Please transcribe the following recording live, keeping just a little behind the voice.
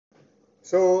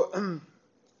So,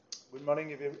 good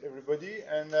morning, everybody.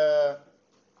 And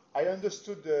I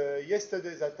understood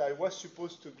yesterday that I was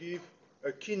supposed to give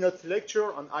a keynote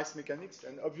lecture on ice mechanics,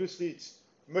 and obviously it's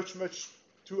much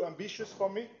too ambitious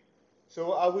for me.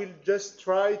 So I will just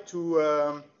try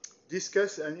to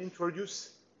discuss and introduce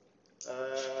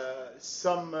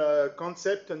some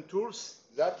concepts and tools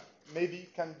that maybe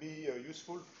can be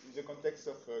useful in the context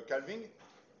of calving.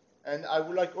 And I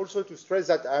would like also to stress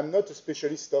that I'm not a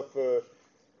specialist of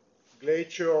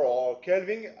glacier or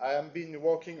calving. I have been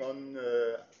working on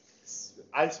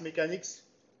ice mechanics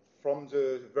from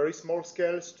the very small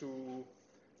scales to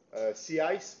sea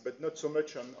ice, but not so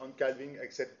much on calving,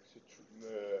 except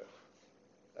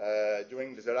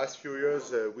during the last few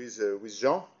years with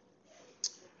Jean.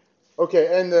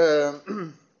 Okay,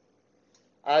 and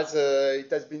as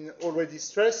it has been already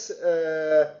stressed,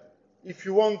 if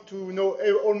you want to know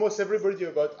almost everybody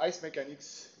about ice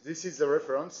mechanics, this is the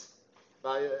reference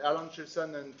by Alan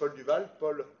Chilson and Paul Duval.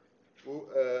 Paul, who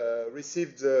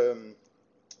received the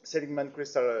Seligman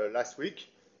crystal last week,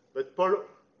 but Paul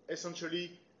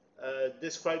essentially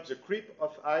describes the creep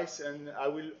of ice, and I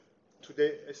will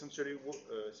today essentially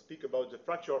speak about the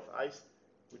fracture of ice,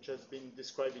 which has been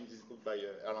described in this book by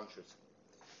Alan Chilson.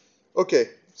 Okay,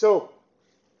 so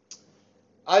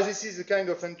as this is a kind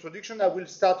of introduction, I will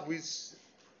start with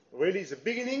really the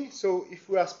beginning. So if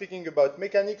we are speaking about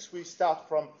mechanics, we start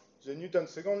from the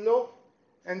Newton's second law,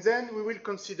 and then we will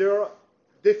consider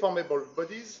deformable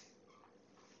bodies.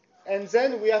 And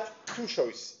then we have two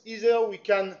choices. Either we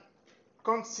can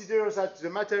consider that the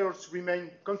materials remain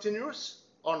continuous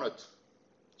or not.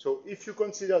 So if you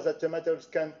consider that the materials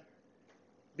can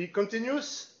be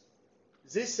continuous,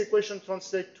 this equation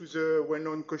translates to the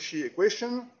well-known Cauchy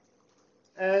equation.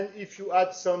 And if you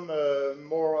add some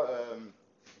more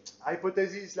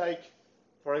hypotheses, like,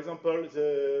 for example,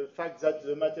 the fact that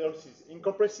the materials is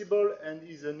incompressible and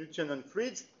is a Newtonian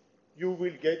fluid, you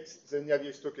will get the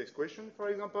Navier-Stokes equation, for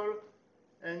example.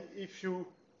 And if you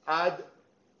add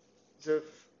the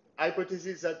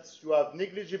hypothesis that you have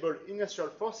negligible inertial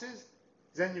forces,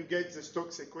 then you get the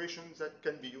Stokes equation that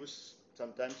can be used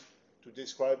sometimes to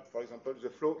describe, for example, the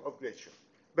flow of glacier.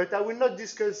 But I will not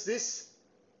discuss this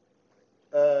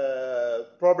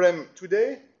problem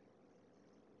today,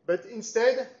 but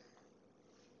instead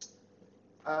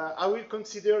I will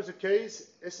consider the case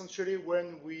essentially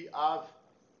when we have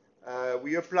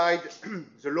we applied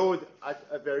the load at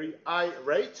a very high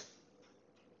rate,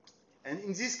 and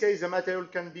in this case the material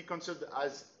can be considered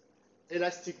as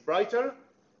elastic brittle,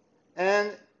 and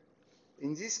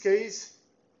in this case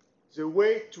the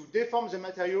way to deform the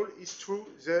material is through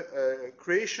the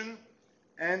creation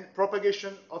and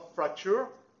propagation of fracture.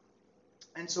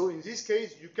 And so in this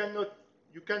case, you can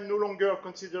no longer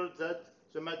consider that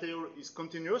the material is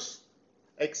continuous,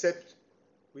 except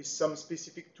with some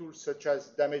specific tools such as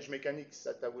damage mechanics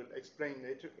that I will explain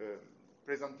later,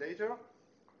 present later.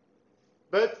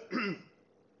 But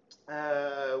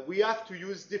we have to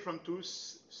use different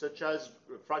tools such as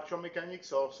fracture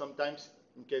mechanics, or sometimes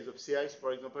in case of sea ice,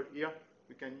 for example, here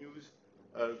we can use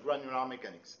granular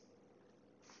mechanics.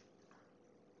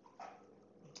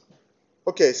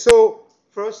 Okay, so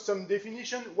first some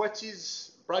definition. What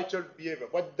is brittle behavior?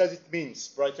 What does it mean,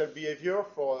 brittle behavior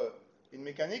in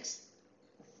mechanics?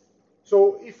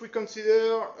 So if we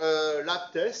consider a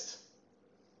lab test,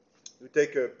 you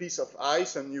take a piece of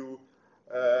ice and you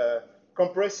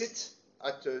compress it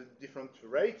at a different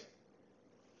rate.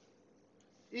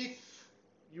 If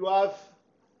you have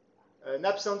an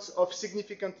absence of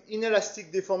significant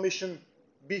inelastic deformation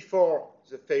before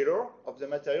the failure of the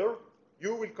material,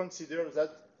 you will consider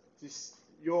that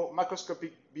your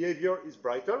macroscopic behavior is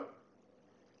brittle.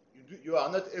 You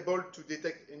are not able to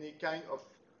detect any kind of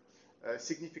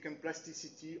significant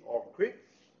plasticity or creep.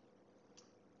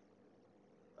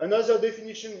 Another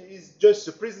definition is just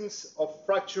the presence of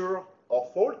fracture or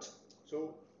fault.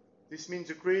 So this means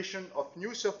the creation of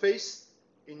new surface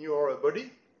in your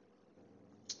body.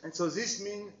 And so this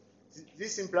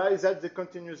implies that the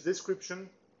continuous description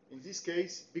in this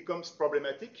case becomes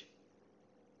problematic,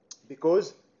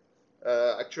 because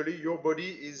actually your body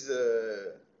is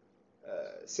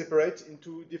separate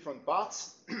into different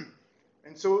parts.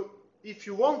 And so if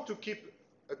you want to keep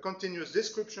a continuous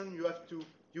description, you have to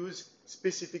use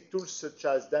specific tools such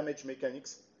as damage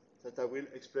mechanics that I will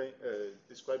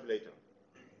describe later.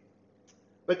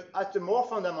 But at a more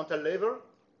fundamental level,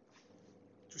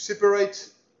 to separate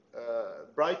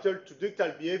brittle to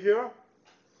ductile behavior,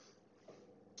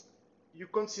 you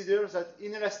consider that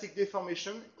inelastic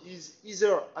deformation is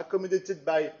either accommodated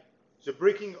by the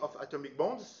breaking of atomic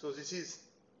bonds, so this is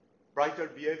brittle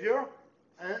behavior,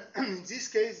 And in this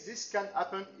case, this can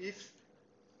happen if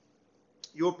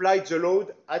you apply the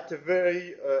load at a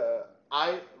very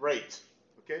high rate.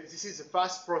 Okay, this is a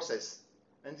fast process,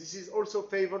 and this is also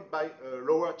favored by a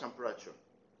lower temperature.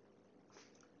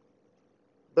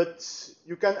 But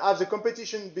you can have the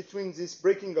competition between this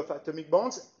breaking of atomic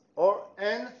bonds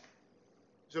and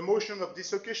the motion of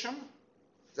dislocation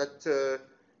that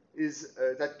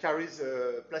that carries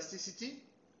plasticity,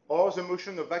 or the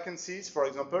motion of vacancies, for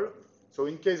example. So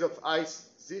in case of ice,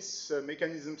 this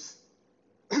mechanisms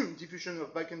diffusion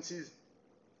of vacancies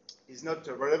is not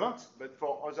relevant, but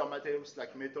for other materials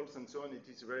like metals and so on, it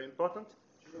is very important.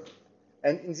 Sure.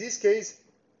 And in this case,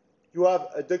 you have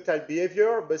a ductile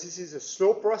behavior, but this is a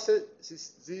slow process.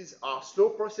 These are slow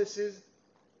processes,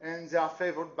 and they are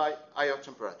favored by higher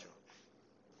temperature.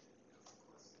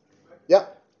 Yeah?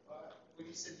 When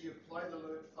you said you apply the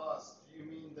load fast, do you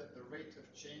mean that the rate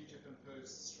of change of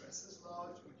imposed stress is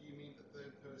large, or do you mean that the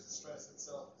imposed stress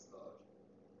itself is large?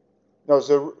 No,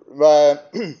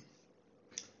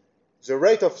 the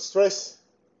rate of stress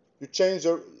you change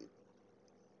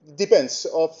depends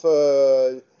of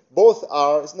both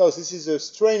are, no, this is a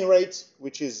strain rate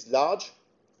which is large,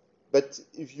 but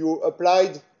if you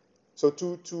applied, so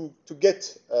to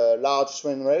get a large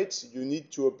strain rate, you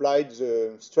need to apply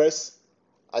the stress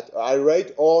at a high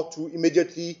rate, or to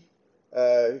immediately,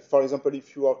 for example,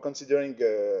 if you are considering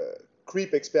a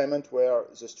creep experiment where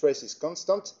the stress is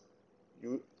constant,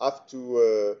 you have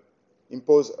to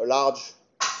impose a large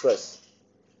stress.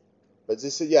 But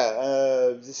this is,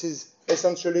 this is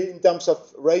essentially in terms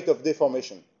of rate of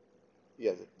deformation.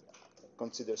 Yeah,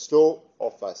 consider slow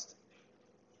or fast.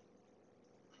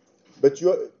 But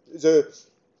you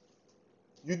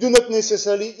do not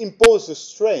necessarily impose the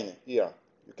strain here.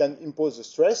 You can impose the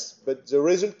stress, but the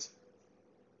result,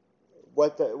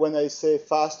 when I say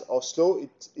fast or slow,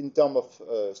 it's in terms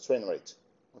of strain rate.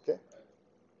 Okay?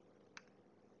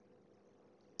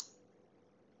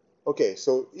 Okay,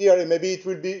 so here maybe it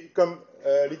will become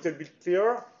a little bit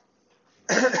clearer.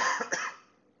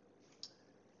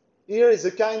 Here is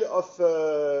a kind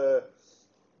of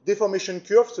deformation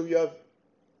curve. So you have,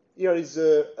 here is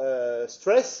the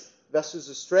stress versus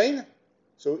the strain.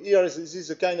 So here this is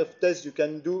a kind of test you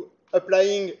can do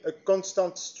applying a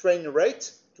constant strain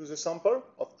rate to the sample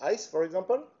of ice, for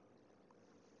example.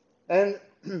 And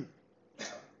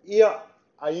here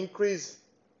I increase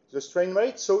the strain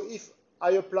rate. So if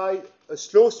I apply a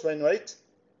slow strain rate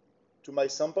to my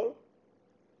sample,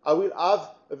 I will have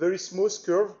a very smooth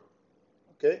curve.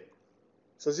 Okay?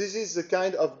 So this is the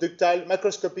kind of ductile,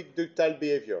 macroscopic ductile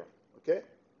behavior. Okay?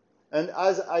 And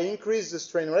as I increase the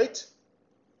strain rate,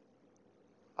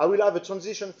 I will have a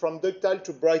transition from ductile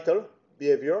to brittle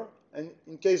behavior. And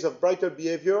in case of brittle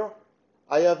behavior,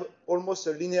 I have almost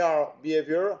a linear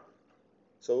behavior,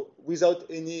 so without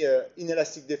any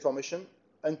inelastic deformation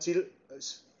until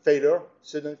failure,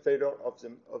 sudden failure of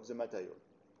the material.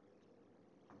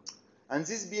 And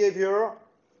this behavior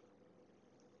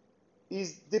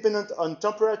is dependent on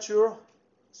temperature,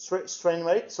 strain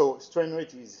rate. So strain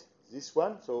rate is this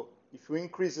one. So if you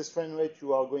increase the strain rate,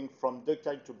 you are going from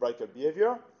ductile to brittle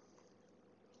behavior.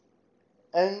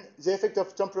 And the effect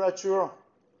of temperature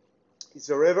is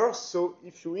the reverse. So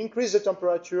if you increase the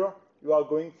temperature, you are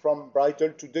going from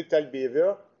brittle to ductile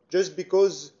behavior, just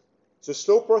because the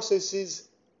slow processes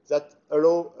that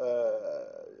allow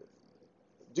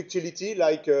ductility,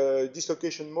 like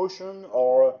dislocation motion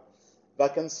or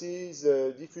vacancies,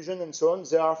 diffusion, and so on,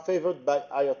 they are favored by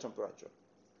higher temperature.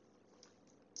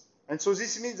 And so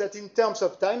this means that in terms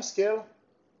of time scale,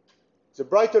 the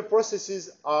brittle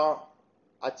processes are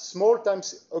at small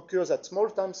times, occurs at small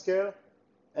time scale,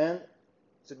 and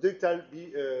the ductile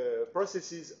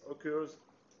processes occur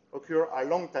at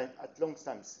long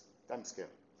time scale.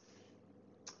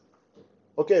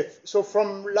 Okay, so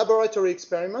from laboratory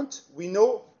experiment, we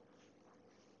know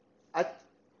at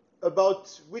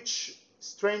about which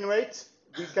strain rate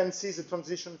we can see the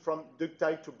transition from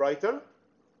ductile to brittle.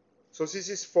 So this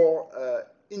is for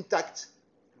intact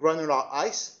granular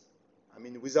ice, I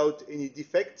mean without any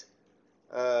defect.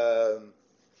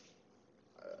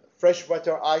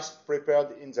 Freshwater ice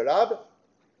prepared in the lab.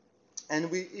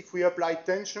 And if we apply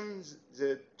tensions,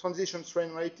 the transition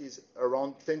strain rate is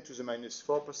around 10 to the minus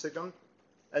 4 per second.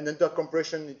 And under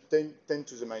compression, it's 10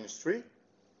 to the minus 3.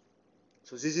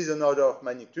 So this is an order of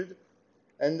magnitude.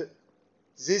 And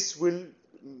this will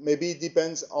maybe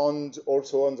depends on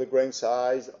also on the grain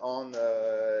size, on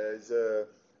the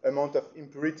amount of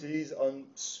impurities. It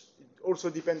also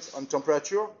depends on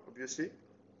temperature, obviously.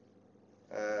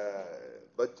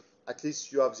 But at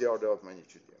least you have the order of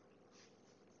magnitude here.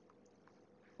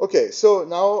 Okay, so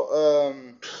now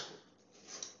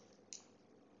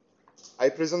I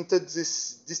presented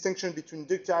this distinction between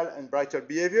ductile and brittle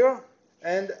behavior,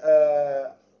 and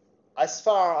as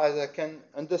far as I can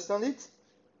understand it,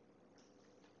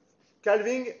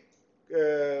 calving,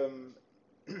 in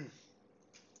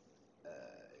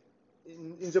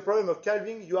the problem of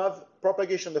calving, you have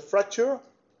propagation of fracture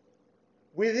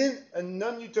within a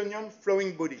non-Newtonian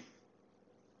flowing body.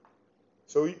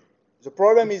 So the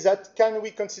problem is that, can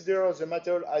we consider the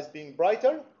material as being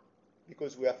brittle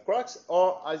because we have cracks,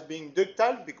 or as being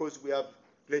ductile because we have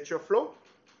glacier flow?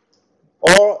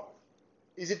 Or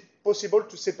is it possible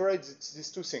to separate these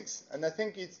two things? And I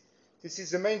think this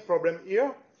is the main problem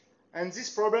here. And this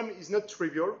problem is not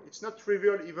trivial. It's not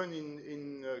trivial even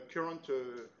in current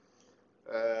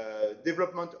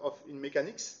development in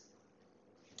mechanics.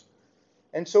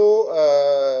 And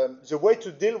so the way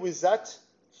to deal with that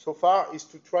so far is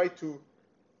to try to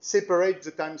separate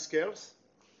the time scales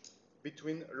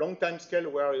between long time scale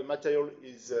where a material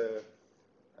is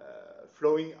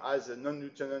flowing as a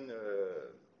non-Newtonian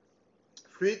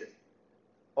fluid,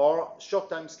 or short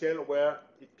time scale where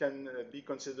it can be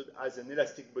considered as an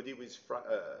elastic body with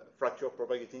fracture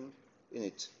propagating in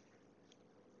it.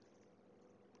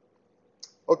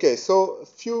 Okay, so a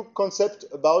few concepts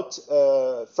about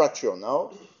fracture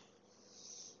now.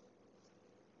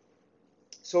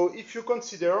 So if you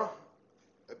consider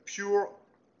a pure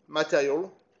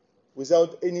material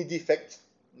without any defect,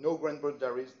 no grain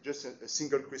boundaries, just a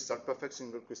single crystal, perfect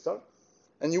single crystal,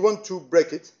 and you want to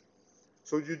break it,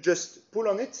 so you just pull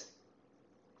on it,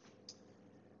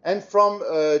 and from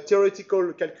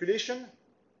theoretical calculation,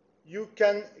 you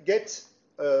can get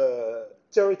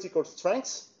theoretical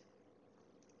strength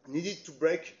needed to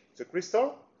break the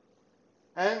crystal,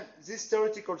 and this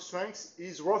theoretical strength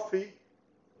is roughly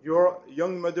your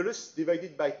Young modulus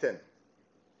divided by 10.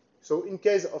 So in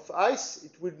case of ice,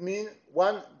 it would mean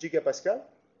 1 gigapascal,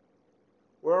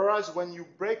 whereas when you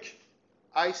break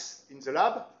ice in the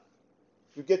lab,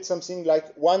 you get something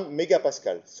like 1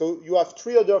 megapascal. So you have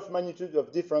 3 orders of magnitude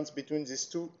of difference between these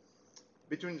two,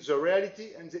 between the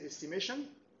reality and the estimation.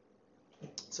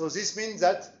 So this means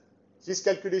that this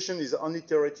calculation is only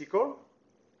theoretical,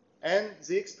 and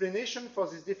the explanation for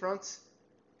this difference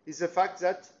is the fact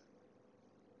that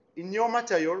in your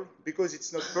material, because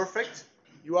it's not perfect,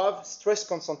 you have stress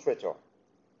concentrator.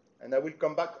 And I will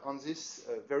come back on this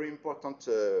very important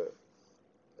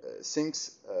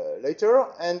things later.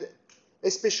 And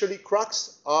especially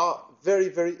cracks are very,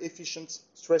 very efficient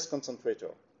stress concentrator.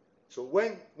 So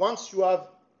once you have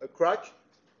a crack,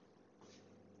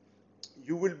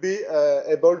 you will be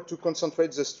able to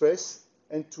concentrate the stress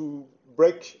and to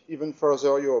break even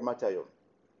further your material.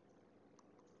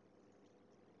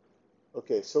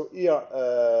 Okay, so here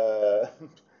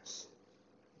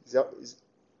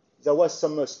there was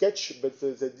some sketch, but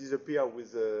they disappear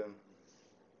with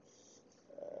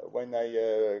when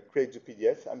I create the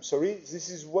PDF. I'm sorry.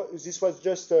 This was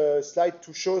just a slide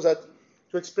to show that,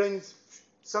 to explain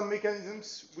some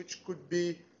mechanisms which could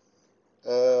be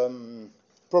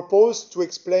proposed to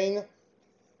explain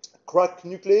crack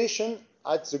nucleation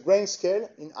at the grain scale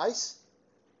in ice.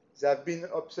 They have been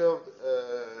observed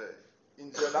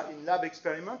in lab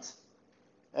experiments,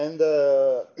 and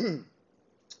the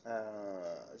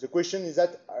question is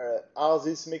that are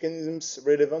these mechanisms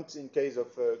relevant in case of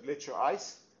glacier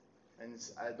ice? And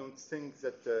I don't think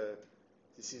that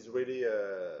this is really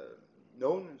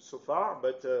known so far,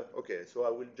 but okay, so I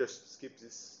will just skip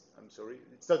this. I'm sorry,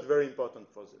 it's not very important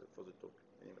for the talk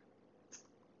anyway.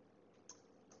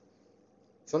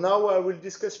 So now I will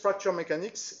discuss fracture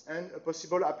mechanics and a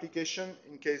possible application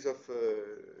in case of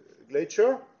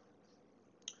glacier.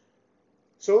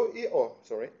 So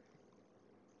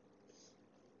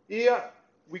here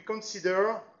we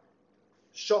consider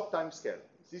short time scale.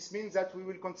 This means that we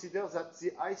will consider that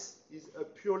the ice is a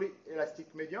purely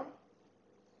elastic medium.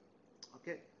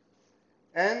 Okay.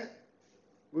 And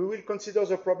we will consider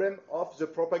the problem of the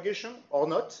propagation or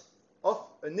not of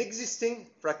an existing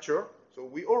fracture. So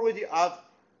we already have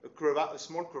a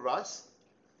small crevasse,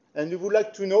 and we would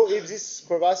like to know if this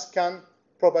crevasse can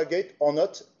propagate or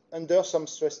not under some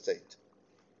stress state.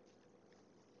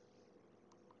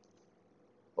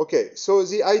 Okay, so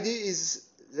the idea is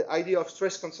the idea of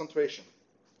stress concentration.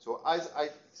 So as I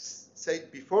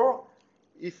said before,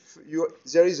 if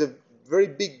there is a very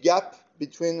big gap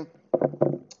between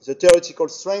the theoretical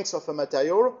strength of a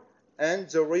material and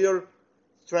the real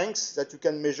strength that you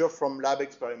can measure from lab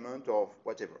experiment or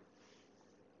whatever.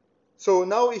 So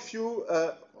now if you,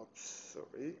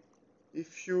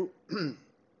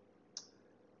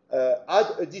 add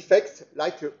a defect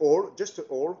like a hole, just a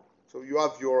hole, so you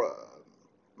have your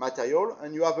material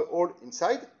and you have a hole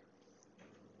inside,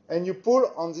 and you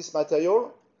pull on this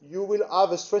material, you will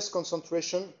have a stress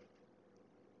concentration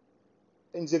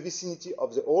in the vicinity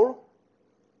of the hole.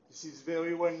 This is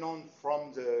very well known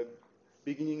from the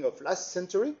beginning of last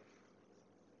century.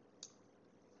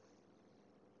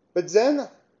 But then,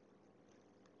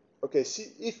 okay,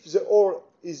 see, if the hole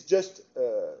is just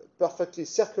perfectly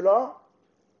circular,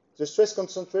 the stress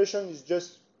concentration is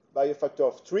just by a factor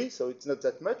of 3, so it's not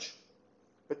that much.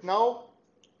 But now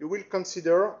you will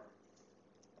consider,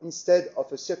 instead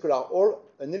of a circular hole,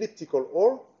 an elliptical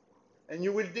hole, and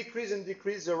you will decrease and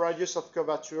decrease the radius of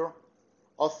curvature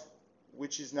of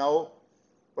which is now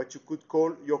what you could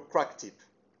call your crack tip.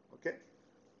 Okay?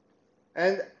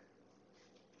 And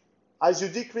as you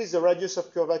decrease the radius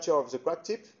of curvature of the crack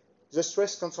tip, the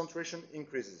stress concentration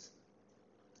increases.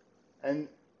 And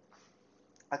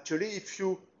actually,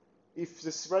 if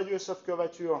this radius of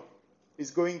curvature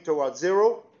is going towards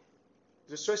 0,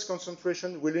 the stress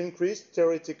concentration will increase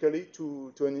theoretically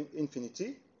to an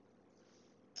infinity.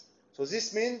 So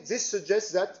this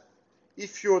suggests that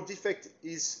if your defect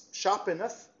is sharp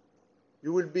enough,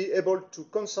 you will be able to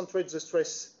concentrate the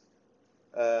stress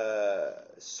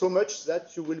so much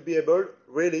that you will be able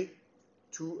really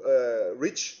to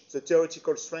reach the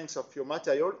theoretical strength of your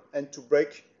material and to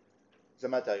break the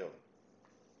material.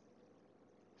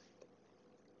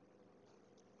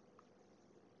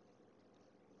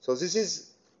 So this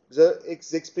is the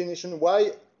explanation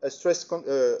why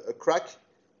a crack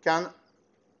can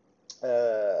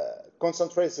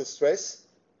concentrate the stress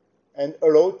and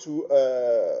allow to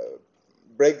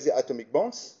break the atomic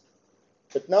bonds.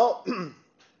 But now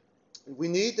we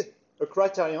need a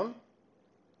criterion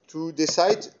to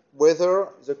decide whether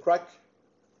the crack,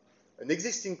 an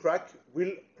existing crack,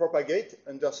 will propagate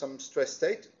under some stress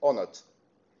state or not.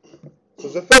 So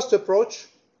the first approach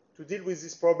to deal with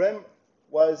this problem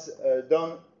was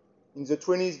done in the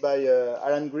 20s by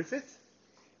Alan Griffith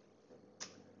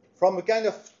from a kind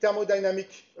of thermodynamic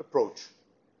approach.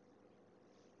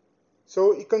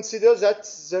 So he considers that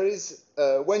there is,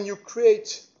 when you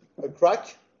create a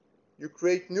crack, you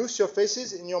create new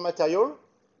surfaces in your material,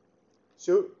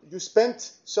 so you spend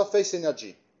surface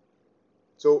energy.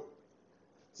 So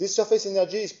this surface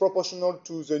energy is proportional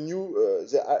to the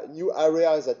new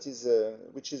area that is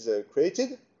which is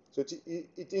created. So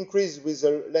it increases with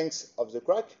the length of the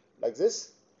crack, like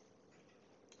this.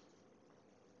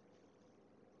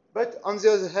 But on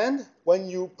the other hand, when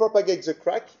you propagate the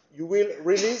crack, you will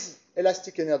release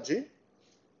elastic energy.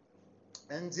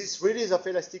 And this release of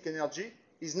elastic energy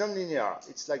is nonlinear.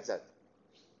 It's like that.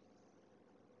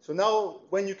 So now,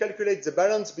 when you calculate the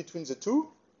balance between the two,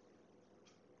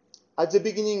 at the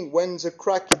beginning, when the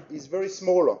crack is very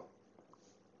small,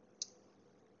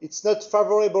 it's not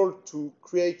favorable to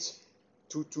create,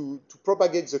 to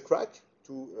propagate the crack,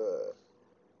 to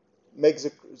make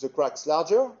the cracks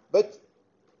larger. But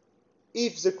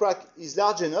if the crack is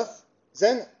large enough,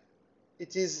 then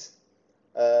it is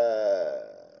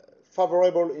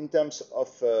favorable in terms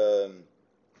of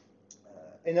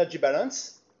energy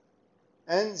balance.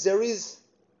 And there is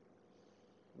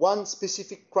one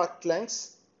specific crack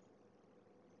length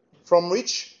from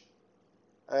which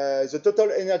the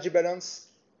total energy balance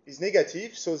is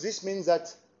negative. So this means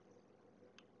that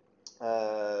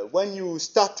when you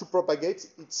start to propagate,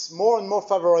 it's more and more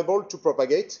favorable to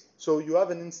propagate. So you have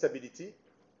an instability,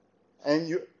 and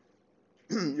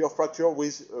your fracture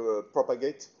will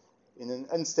propagate in an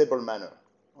unstable manner.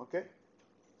 Okay.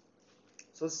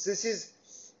 So this is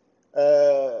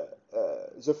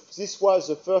this was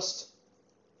the first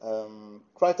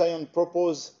criterion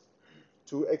proposed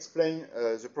to explain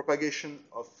the propagation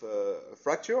of a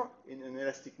fracture in an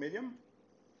elastic medium.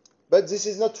 But this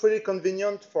is not really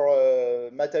convenient for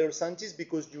a material scientist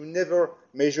because you never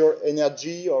measure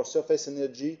energy or surface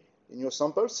energy in your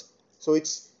samples. So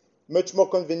it's much more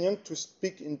convenient to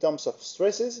speak in terms of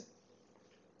stresses.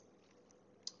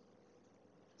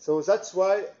 So that's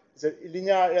why the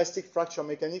linear elastic fracture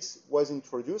mechanics was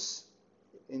introduced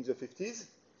in the 50s.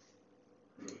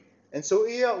 And so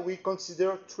here we can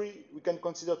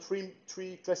consider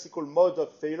three classical modes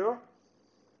of failure.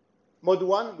 Mode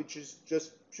 1, which is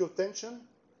just pure tension,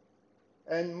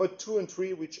 and mode 2 and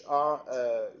 3, which are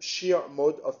shear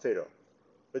mode of failure.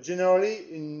 But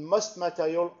generally, in most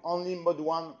material, only mode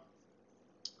 1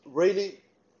 really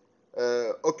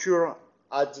occur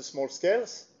at the small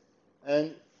scales.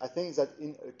 And I think that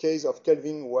in a case of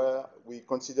Kelvin, where we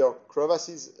consider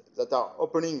crevasses that are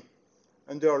opening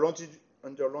under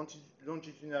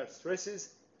longitudinal stresses,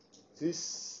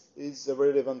 this is a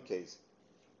relevant case.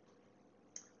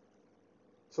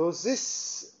 So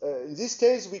in this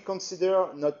case, we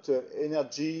consider not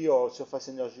energy or surface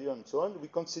energy and so on. We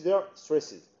consider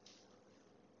stresses.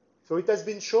 So it has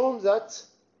been shown that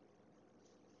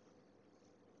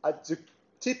at the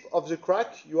tip of the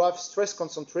crack, you have stress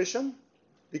concentration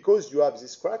because you have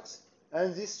these cracks,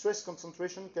 and this stress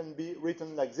concentration can be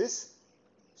written like this.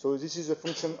 So this is a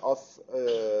function of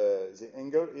the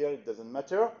angle here, it doesn't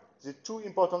matter. The two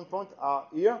important points are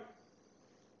here.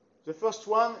 The first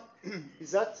one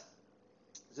is that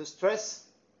the stress,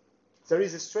 there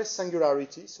is a stress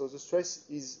singularity, so the stress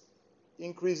is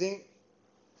increasing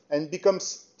and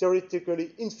becomes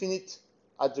theoretically infinite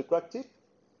at the crack tip.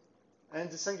 And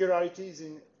the singularity is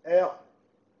in R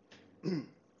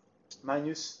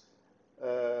minus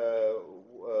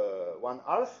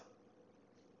 1/2.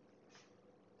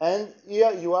 And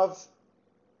here you have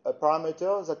a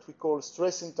parameter that we call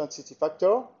stress intensity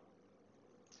factor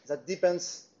that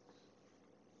depends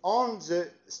on the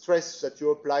stress that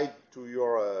you applied to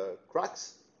your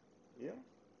cracks here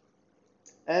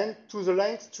and to the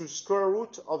length, to the square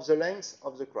root of the length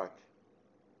of the crack.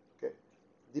 Okay,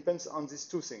 depends on these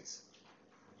two things.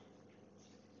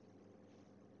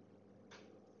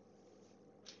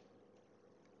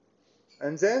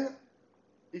 And then,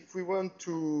 if we want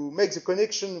to make the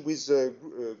connection with the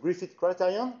Griffith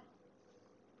criterion,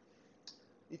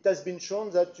 it has been shown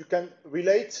that you can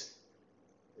relate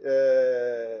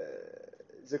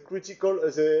the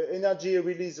energy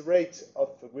release rate of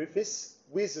Griffiths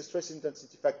with the stress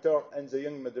intensity factor and the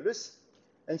Young modulus.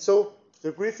 And so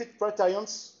the Griffith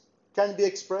criterions can be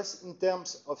expressed in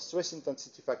terms of stress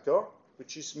intensity factor,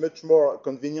 which is much more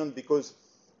convenient because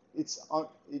it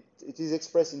is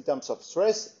expressed in terms of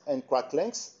stress and crack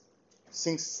length,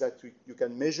 things that you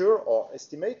can measure or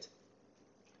estimate.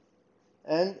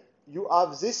 And you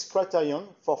have this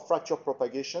criterion for fracture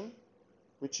propagation,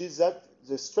 which is that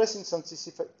the stress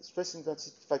intensity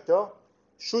factor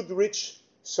should reach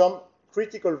some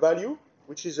critical value,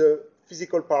 which is a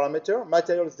physical parameter,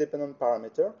 materials-dependent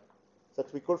parameter,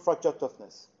 that we call fracture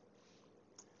toughness.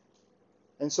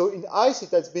 And so in ice, it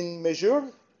has been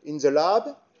measured in the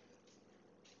lab,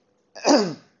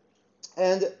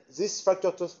 and this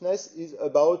fracture toughness is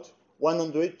about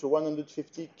 100 to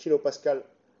 150 kilopascal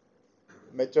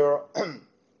meter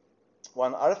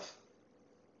 1/2.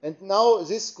 And now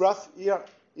this graph here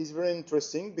is very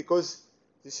interesting because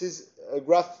this is a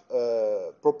graph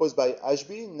proposed by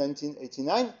Ashby in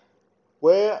 1989,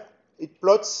 where it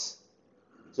plots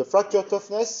the fracture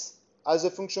toughness as a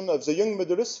function of the Young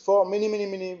modulus for many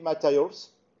materials.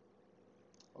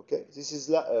 Okay, this is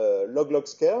log-log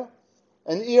scale.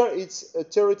 And here it's a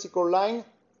theoretical line,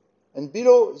 and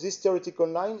below this theoretical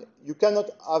line, you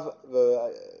cannot have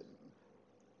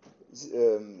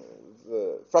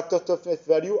fracture toughness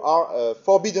value are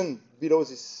forbidden below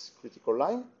this critical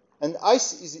line. And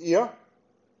ice is here,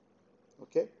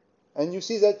 okay? And you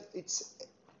see that it's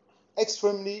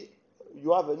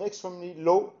you have an extremely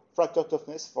low fracture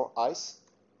toughness for ice.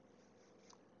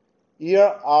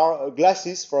 Here are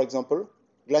glasses, for example.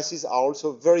 Glasses are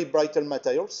also very brittle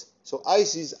materials. So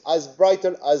ice is as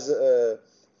brittle as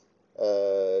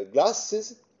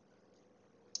glasses.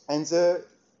 And the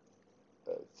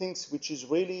things which is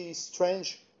really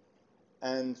strange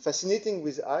and fascinating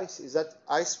with ice is that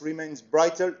ice remains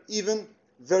brittle even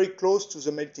very close to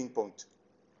the melting point.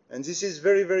 And this is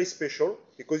very special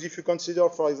because if you consider,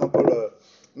 for example,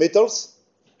 metals,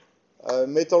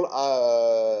 metal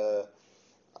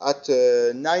at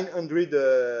 900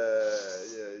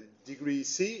 degrees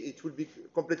C, it will be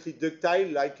completely ductile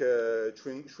like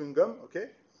chewing gum, okay?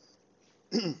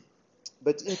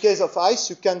 But in case of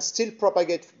ice, you can still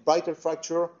propagate brittle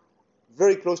fracture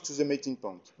very close to the melting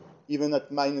point, even at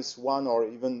 -1 or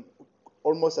even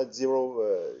almost at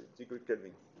 0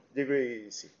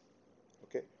 degree C.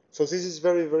 Okay, so this is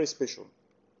very special.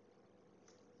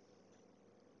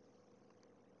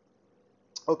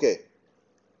 Okay,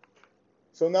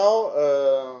 so now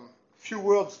few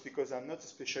words, because I'm not a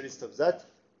specialist of that,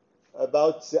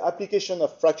 about the application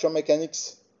of fracture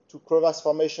mechanics to crevasse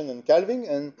formation and calving.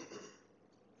 And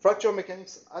fracture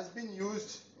mechanics has been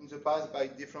used in the past by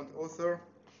different authors,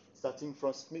 starting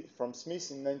from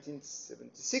Smith in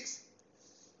 1976,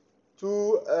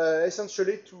 to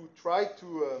essentially to try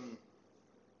to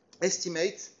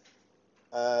estimate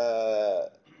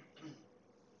the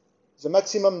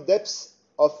maximum depth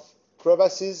of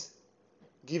crevasses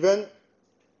given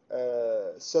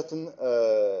certain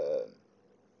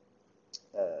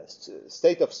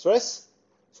state of stress.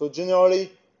 So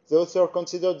generally, the author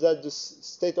considered that the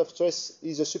state of stress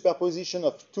is a superposition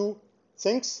of two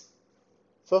things.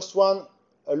 First one,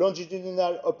 a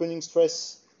longitudinal opening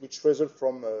stress, which results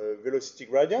from a velocity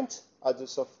gradient at the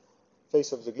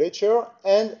surface of the glacier,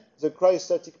 and the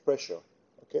cryostatic pressure,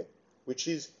 okay, which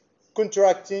is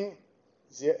counteracting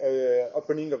the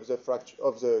opening of the fracture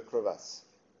of the crevasse.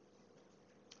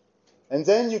 And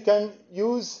then you can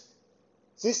use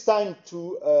this time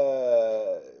to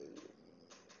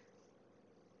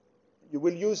you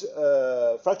will use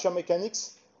fracture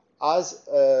mechanics as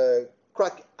a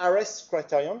crack arrest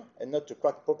criterion and not a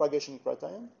crack propagation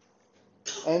criterion.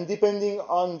 And depending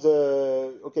on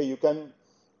the, okay, you can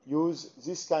use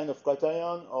this kind of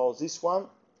criterion or this one.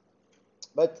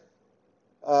 But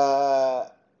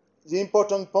the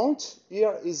important point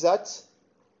here is that,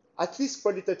 at least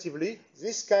qualitatively,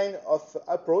 this kind of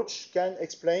approach can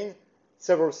explain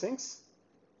several things.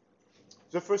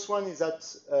 The first one is that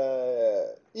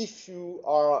if you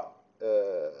are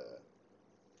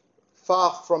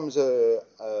far from the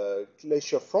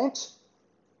glacier front,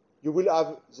 you will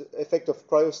have the effect of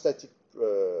cryostatic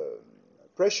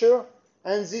pressure,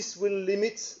 and this will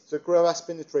limit the crevasse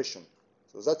penetration.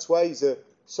 So that's why the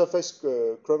surface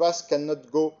crevasse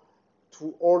cannot go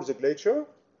to all the glacier.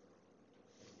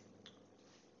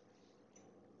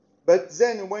 But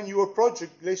then when you approach the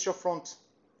glacier front,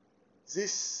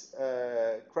 this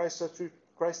cryostatic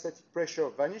pressure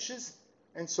vanishes,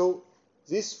 and so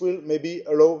this will maybe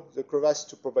allow the crevasse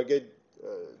to propagate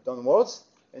downwards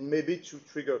and maybe to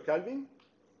trigger calving.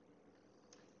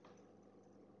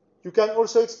 You can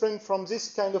also explain from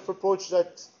this kind of approach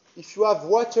that if you have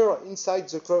water inside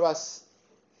the crevasse,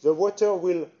 the water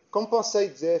will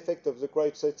compensate the effect of the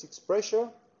cryostatic pressure,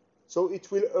 so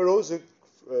it will allow the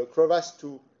crevasse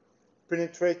to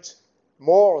penetrate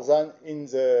more than in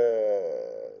the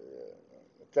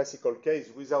classical case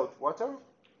without water.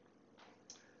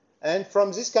 And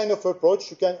from this kind of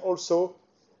approach, you can also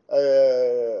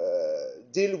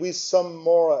deal with some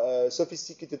more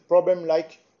sophisticated problem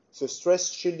like the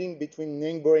stress shielding between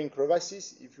neighboring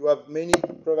crevasses, if you have many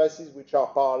crevasses which are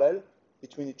parallel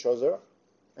between each other,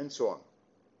 and so on.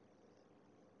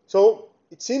 So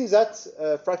it seems that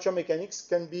fracture mechanics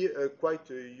can be quite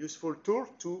a useful tool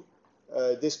to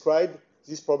describe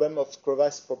this problem of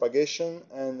crevasse propagation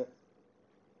and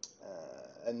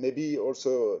maybe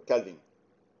also calving.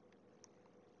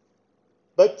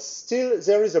 But still,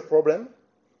 there is a problem,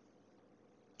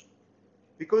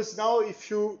 because now if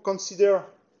you consider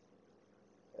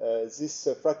this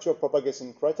fracture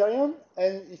propagation criterion,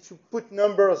 and if you put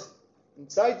numbers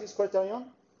inside this criterion,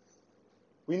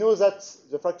 we know that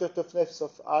the fracture toughness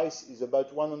of ice is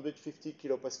about 150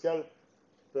 kilopascal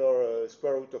per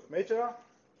square root of meter.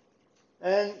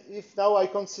 And if now I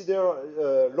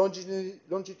consider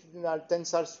longitudinal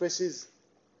tensile stresses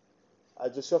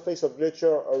at the surface of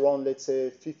glacier around, let's say,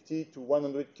 50 to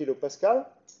 100 kilopascal,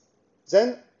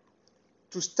 then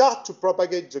to start to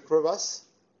propagate the crevasse,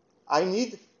 I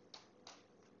need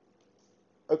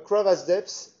a crevasse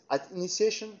depth at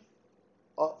initiation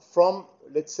from,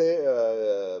 let's say,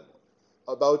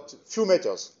 about few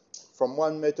meters, from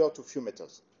 1 meter to few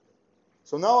meters.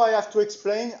 So now I have to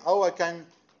explain how I can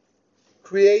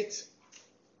propagate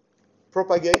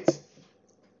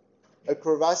a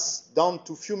crevasse down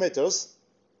to few meters,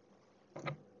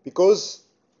 because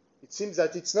it seems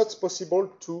that it's not possible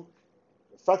to,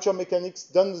 fracture mechanics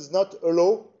does not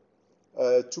allow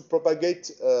to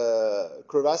propagate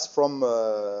crevasse from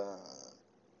the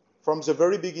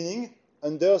very beginning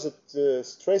under the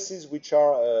stresses which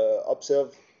are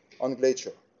observed on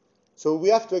glacier. So we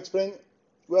have to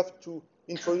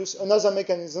introduce another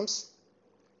mechanisms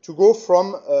to go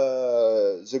from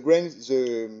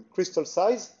the crystal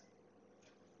size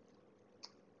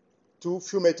to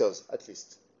few meters at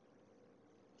least.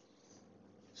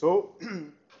 So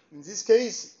in this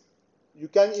case, you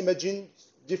can imagine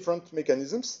different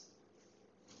mechanisms.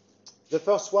 The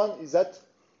first one is that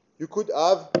you could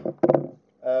have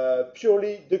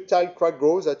purely ductile crack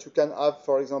growth that you can have,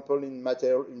 for example, in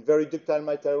very ductile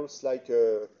materials like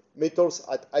metals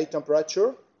at high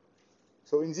temperature.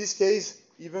 So in this case,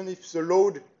 even if the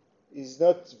load is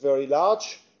not very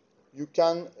large, you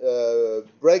can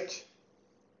break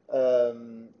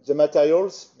the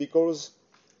materials because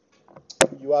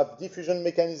you have diffusion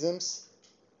mechanisms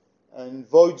and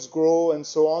voids grow and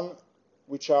so on,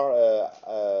 which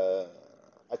are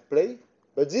at play.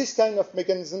 But this kind of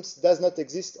mechanisms does not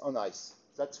exist on ice.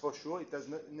 That's for sure. It has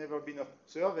never been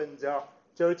observed, and there are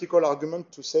theoretical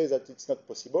arguments to say that it's not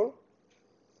possible.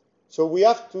 So we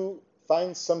have to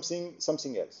find something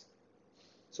else.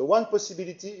 So one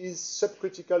possibility is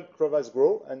subcritical crevasse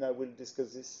growth, and I will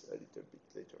discuss this a little bit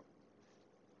later.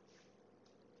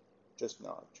 Just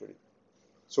now, actually.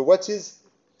 So what is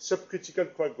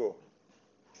subcritical crack growth?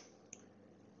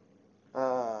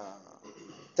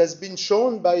 It has been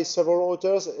shown by several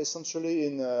authors, essentially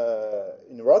in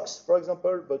rocks, for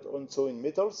example, but also in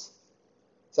metals,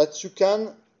 that you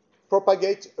can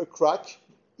propagate a crack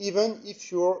even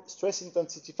if your stress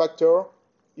intensity factor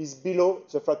is below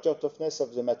the fracture toughness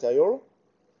of the material.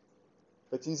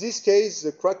 But in this case,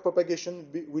 the crack propagation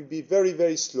will be very,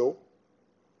 very slow.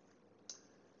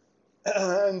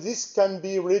 And this can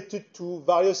be related to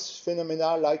various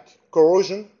phenomena like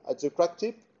corrosion at the crack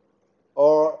tip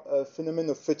or a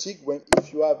phenomenon of fatigue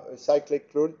if you have a cyclic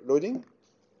loading.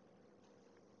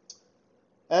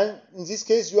 And in this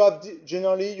case,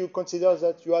 generally you consider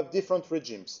that you have different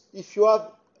regimes. If you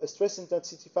have a stress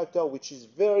intensity factor which is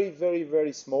very, very,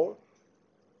 very small,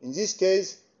 in this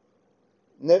case,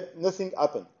 nothing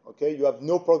happens. Okay, you have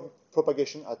no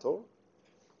propagation at all.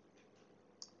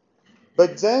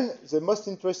 But then the most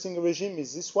interesting regime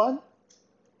is this one,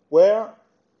 where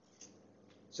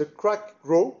the crack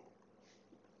growth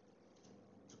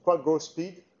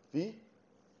speed, V,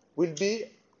 will be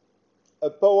a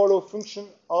power law function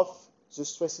of the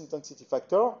stress intensity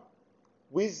factor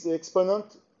with the exponent,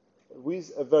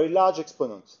 with a very large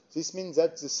exponent. This means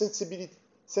that the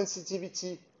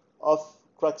sensitivity of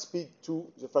crack speed to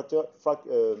the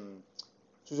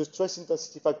stress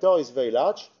intensity factor is very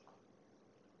large.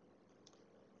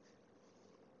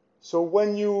 So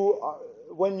when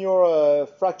your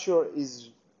fracture is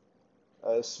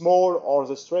small or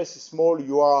the stress is small,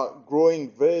 you are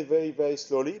growing very, very, very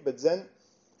slowly. But then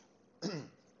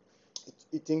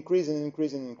it increases and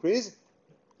increases and increases.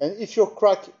 And if your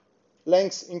crack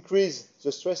length increase,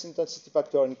 the stress intensity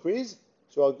factor increase.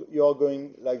 So you are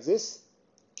going like this.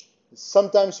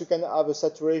 Sometimes you can have a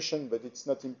saturation, but it's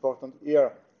not important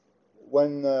here.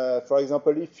 When, for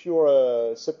example, if your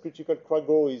subcritical crack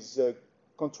growth is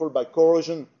controlled by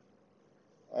corrosion,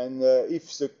 and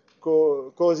if the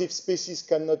corrosive species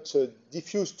cannot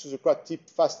diffuse to the crack tip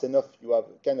fast enough, you have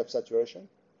a kind of saturation.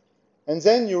 And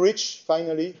then you reach,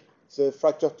 finally, the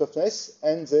fracture toughness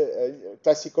and the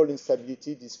classical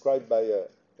instability described by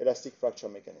elastic fracture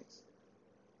mechanics.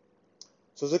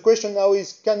 So the question now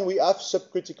is, can we have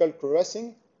subcritical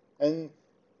crevassing? And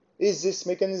is this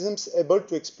mechanism able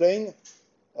to explain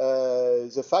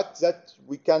the fact that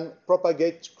we can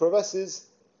propagate crevasses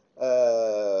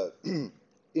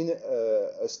in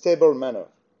a stable manner?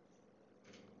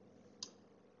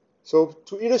 So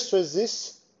to illustrate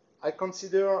this, I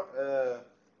consider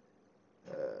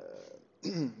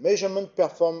measurement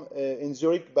performed in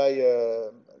Zurich by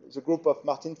the group of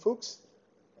Martin Fuchs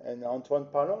and Antoine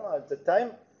Parlon at the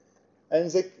time.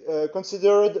 And they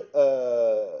considered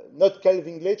not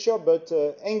calving glacier, but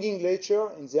hanging glacier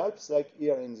in the Alps, like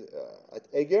here at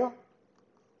Eger.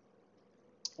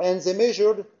 And they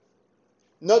measured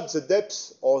not the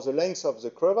depth or the length of the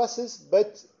crevasses,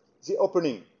 but the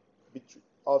opening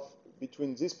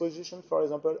between this position, for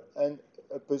example, and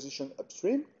a position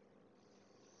upstream.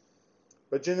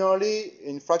 But generally,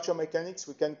 in fracture mechanics,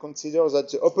 we can consider that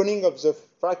the opening of the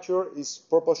fracture is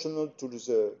proportional to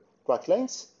the crack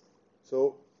length.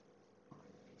 So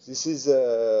this is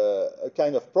a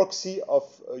kind of proxy of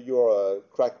your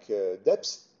crack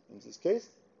depth in this case.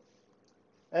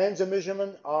 And the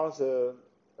measurements are the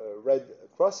red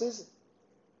crosses.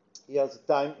 Here is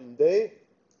the time in day.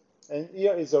 And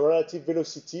here is the relative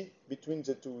velocity between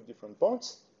the two different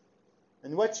points.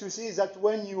 And what you see is that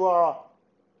when you are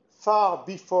far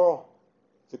before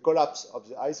the collapse of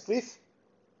the ice cliff,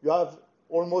 you have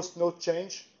almost no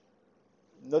change,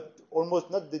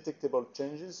 almost not detectable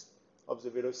changes of the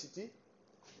velocity.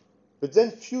 But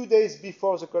then few days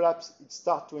before the collapse, it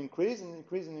starts to increase and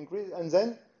increase and increase, and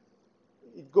then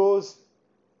it goes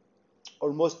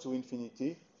almost to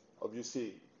infinity. Obviously,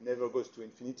 it never goes to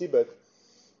infinity, but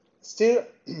still,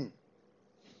 it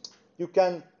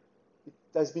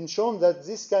has been shown that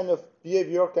this kind of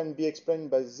behavior can be explained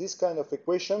by this kind of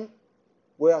equation,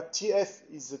 where Tf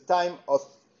is the time of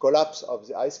collapse of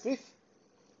the ice cliff.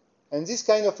 And this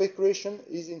kind of equation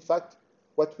is, in fact,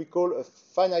 what we call a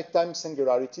finite time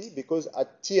singularity, because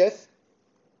at Tf,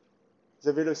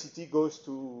 the velocity goes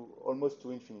to almost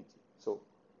to infinity. So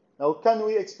now, can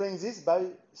we explain this by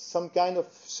some kind of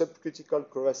subcritical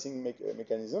crevassing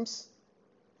mechanisms?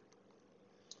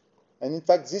 And in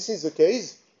fact, this is the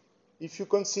case. If you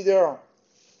consider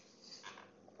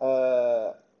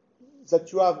that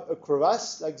you have a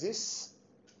crevasse like this,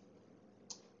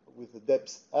 with the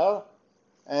depth L,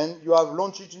 and you have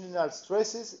longitudinal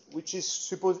stresses, which is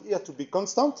supposed here to be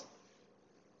constant.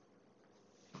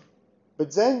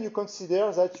 But then you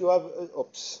consider that you have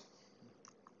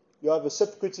a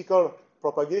subcritical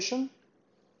propagation.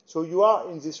 So you are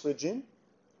in this regime.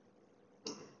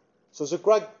 So the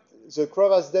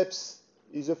crevasse depth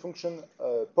is a function,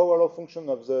 power law function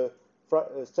of the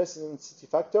stress intensity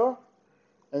factor.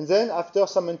 And then after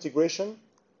some integration,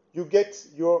 you get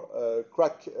your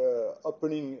crack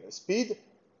opening speed,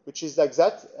 which is like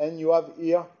that, and you have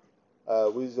here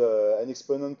with an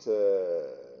exponent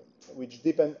which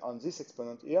depends on this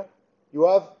exponent here, you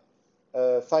have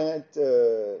finite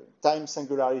time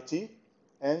singularity,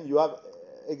 and you have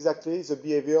exactly the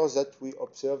behaviors that we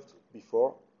observed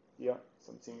before here,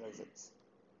 something like that.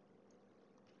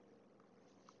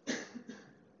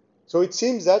 So it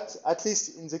seems that, at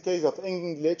least in the case of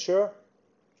hanging glacier,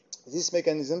 these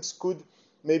mechanisms could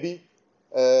maybe,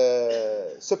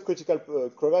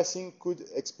 subcritical crevassing could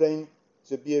explain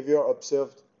the behavior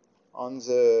observed on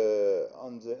the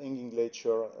hanging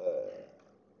glacier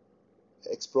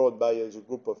explored by the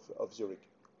group of Zurich.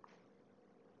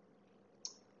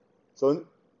 So,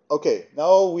 okay,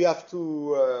 now we have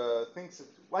to think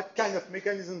what kind of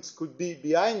mechanisms could be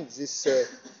behind this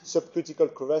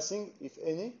subcritical crevassing, if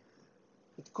any.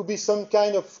 It could be some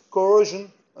kind of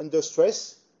corrosion under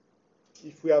stress,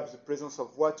 if we have the presence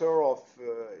of water, of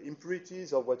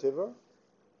impurities, or whatever.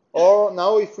 Or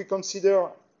now, if we consider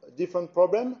a different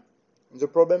problem, the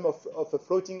problem of a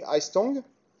floating ice tongue,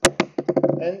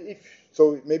 and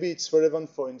so maybe it's relevant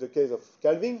for in the case of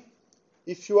calving.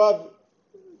 If you have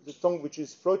the tongue which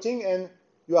is floating and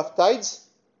you have tides,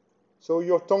 so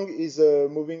your tongue is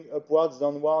moving upwards,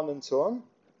 downward, and so on.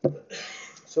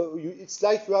 So it's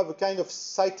like you have a kind of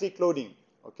cyclic loading,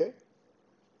 okay?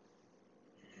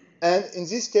 And in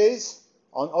this case,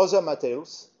 on other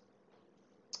materials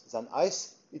than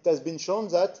ice, it has been shown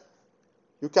that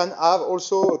you can have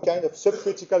also a kind of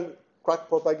subcritical crack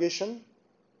propagation.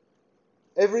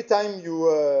 Every time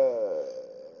your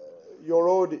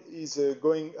load is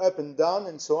going up and down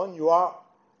and so on, your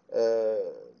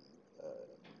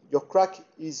crack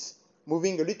is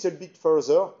moving a little bit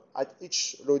further at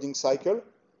each loading cycle,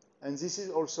 and this is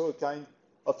also a kind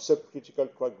of subcritical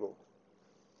crack growth.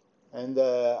 And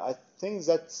I think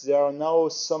that there are now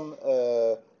some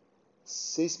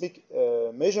seismic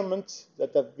measurements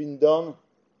that have been done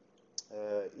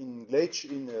in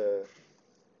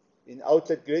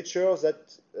outlet glaciers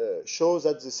that shows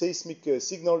that the seismic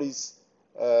signal is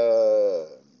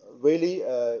really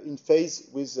in phase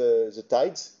with the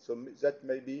tides. So that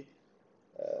may be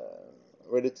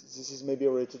related. This is maybe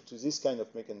related to this kind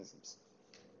of mechanisms.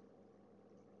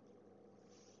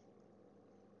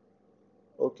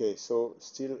 Okay, so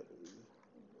still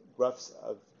graphs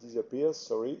have disappeared.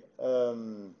 Sorry.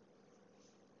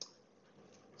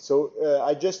 So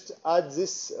I just add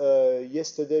this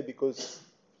yesterday because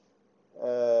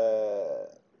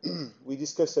we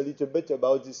discussed a little bit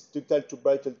about this ductile to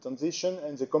brittle transition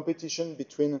and the competition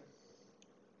between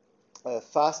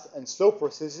fast and slow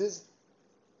processes.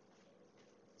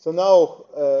 So now,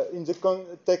 in the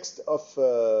context of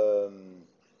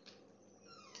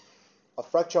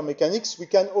fracture mechanics, we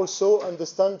can also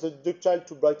understand the ductile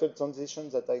to brittle transition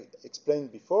that I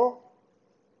explained before.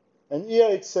 And here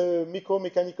it's a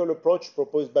micromechanical approach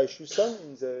proposed by Schuson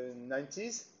in the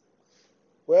 90s,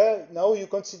 where now you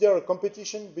consider a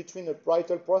competition between a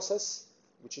brittle process,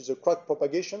 which is a crack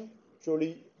propagation,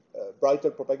 purely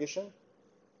brittle propagation,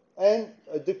 and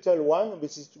a ductile one,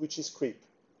 which is creep.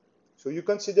 So you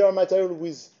consider a material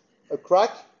with a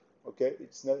crack. Okay,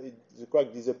 the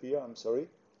crack disappears. I'm sorry.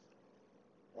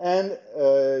 And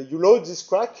you load this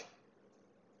crack,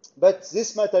 but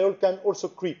this material can also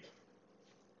creep.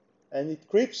 And it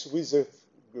creeps with the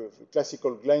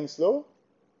classical Glein's law.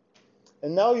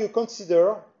 And now you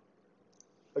consider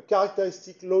a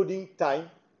characteristic loading time,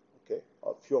 okay,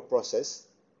 of your process,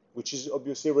 which is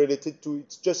obviously related to,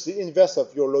 it's just the inverse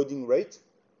of your loading rate.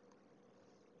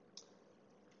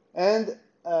 And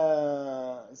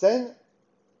then,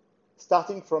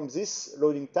 starting from this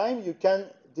loading time, you can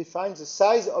define the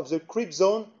size of the creep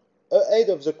zone ahead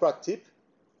of the crack tip,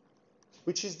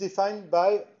 which is defined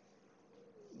by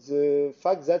the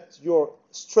fact that your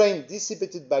strain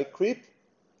dissipated by creep,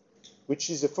 which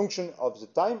is a function of the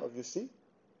time, obviously,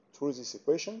 through this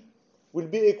equation, will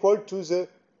be equal to the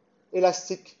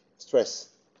elastic stress.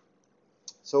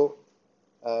 So,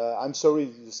 I'm sorry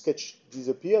the sketch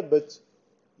disappeared, but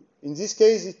in this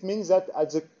case, it means that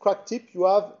at the crack tip, you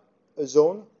have a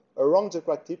zone around the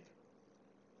crack tip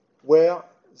where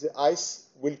the ice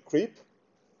will creep.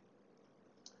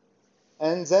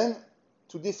 And then,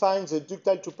 to define the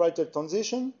ductile to brittle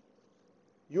transition,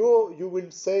 you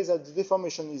will say that the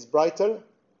deformation is brittle,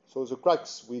 so the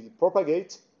cracks will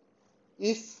propagate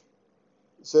if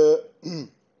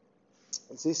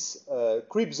this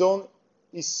creep zone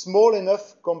is small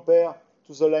enough compared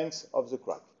to the length of the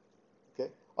crack.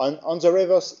 Okay? And on the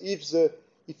reverse, if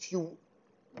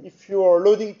your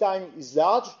loading time is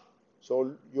large,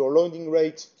 so your loading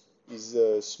rate is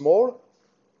small,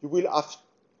 you will have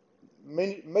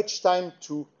much time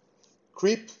to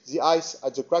creep the ice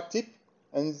at the crack tip,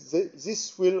 and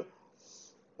this will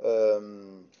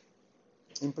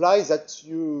imply that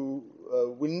you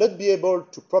will not be able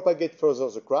to propagate further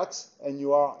the cracks, and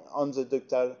you are on the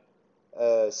ductile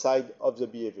side of the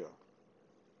behavior.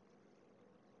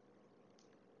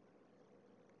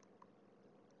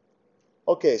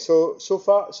 Okay, so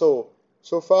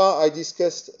far I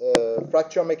discussed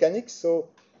fracture mechanics. So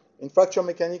in fracture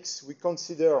mechanics, we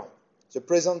consider the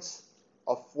presence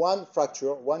of one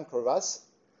fracture, one crevasse,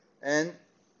 and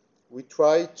we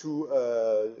try to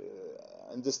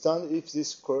understand if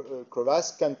this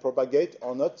crevasse can propagate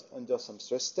or not under some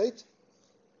stress state.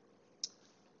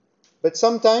 But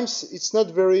sometimes it's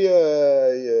not very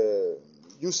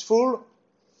useful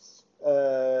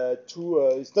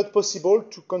it's not possible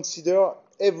to consider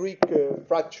every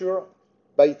fracture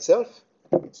by itself.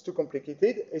 It's too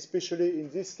complicated, especially in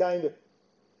this kind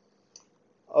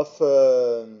of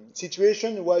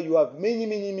situation where you have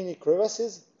many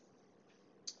crevasses.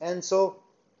 And so,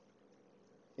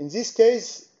 in this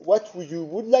case, what you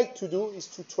would like to do is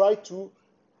to try to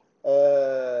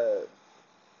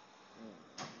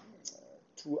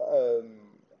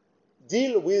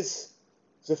deal with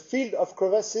the field of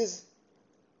crevasses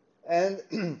and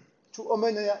to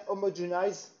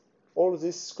homogenize all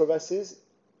these crevasses.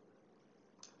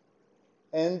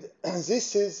 And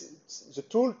this is the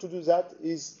tool to do that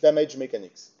is damage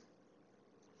mechanics.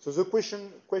 So the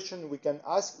question we can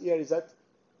ask here is that,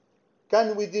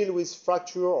 can we deal with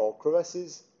fracture or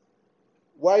crevasses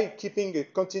while keeping a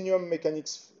continuum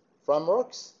mechanics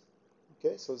frameworks?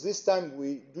 Okay, so this time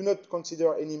we do not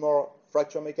consider any more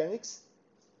fracture mechanics.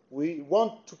 We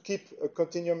want to keep a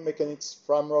continuum mechanics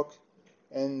framework,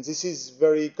 and this is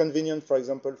very convenient, for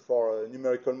example, for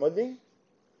numerical modeling.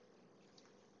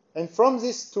 And from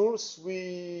these tools,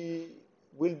 we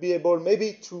will be able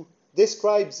maybe to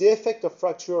describe the effect of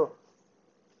fracture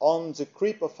on the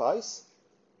creep of ice,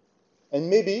 and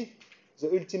maybe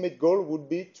the ultimate goal would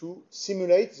be to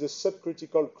simulate the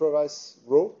subcritical crevasse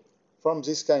growth from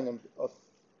this kind of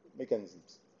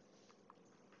mechanisms.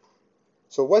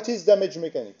 So what is damage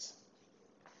mechanics?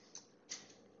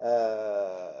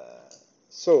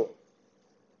 So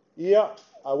here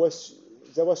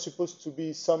there was supposed to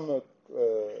be some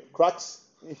cracks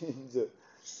in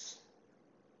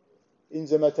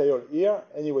the material here.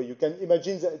 Anyway, you can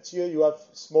imagine that here you have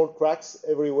small cracks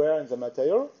everywhere in the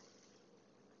material.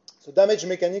 So damage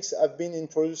mechanics have been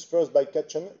introduced first by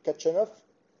Katchanov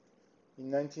in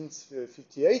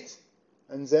 1958,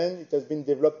 and then it has been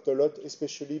developed a lot,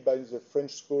 especially by the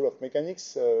French School of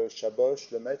Mechanics,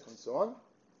 Chaboch, Lemaitre, and so on.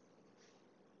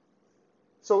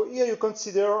 So here you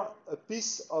consider a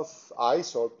piece of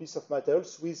ice or a piece of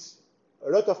materials with a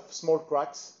lot of small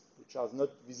cracks, which are not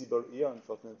visible here,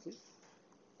 unfortunately.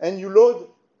 And you load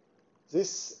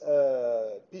this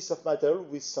piece of material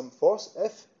with some force,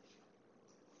 F.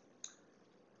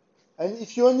 And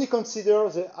if you only consider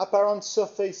the apparent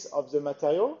surface of the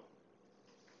material,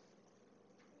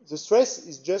 the stress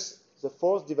is just the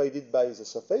force divided by the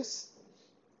surface.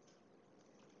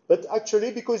 But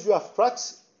actually, because you have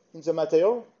cracks in the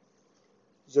material,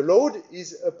 the load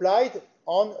is applied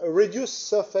on a reduced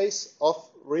surface of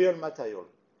real material,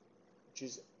 which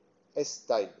is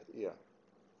S-style here.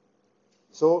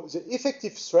 So the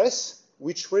effective stress,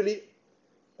 which really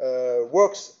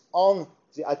works on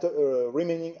the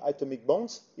remaining atomic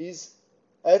bonds, is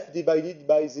F divided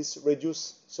by this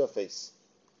reduced surface.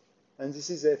 And this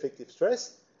is the effective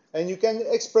stress. And you can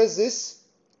express this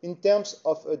in terms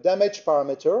of a damage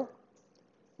parameter,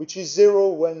 which is 0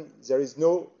 when there is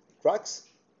no cracks,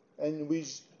 and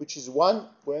which is 1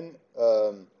 when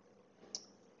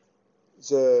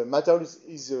the material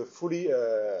is fully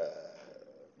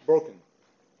broken.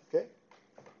 Okay?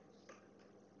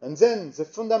 And then the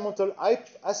fundamental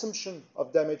assumption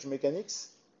of damage mechanics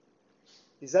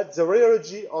is that the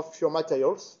rheology of your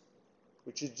materials,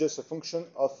 which is just a function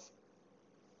of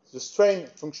the strain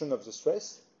function of the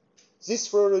stress, this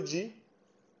rheology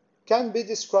can be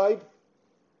described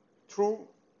through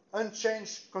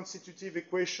unchanged constitutive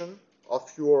equation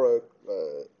of your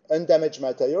undamaged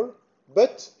material,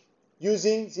 but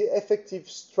using the effective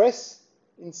stress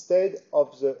instead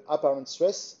of the apparent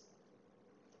stress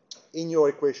in your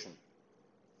equation.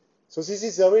 So this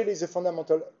is really the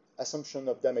fundamental assumption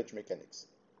of damage mechanics.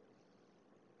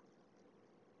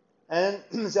 And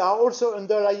there are also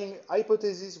underlying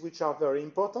hypotheses which are very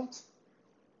important.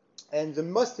 And the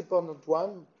most important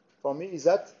one for me is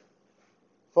that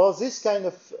for this kind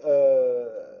of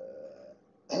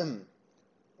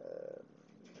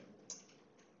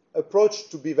approach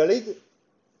to be valid,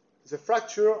 the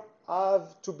fracture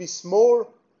have to be small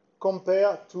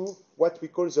compare to what we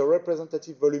call the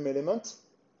representative volume element.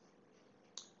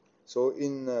 So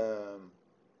in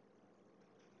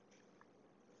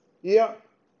here,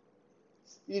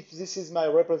 if this is my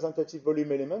representative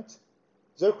volume element,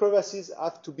 the crevasses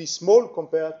have to be small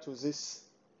compared to this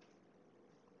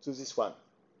one.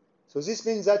 So this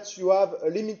means that you have a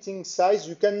limiting size.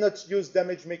 You cannot use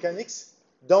damage mechanics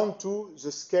down to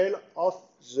the scale of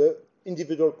the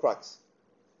individual cracks.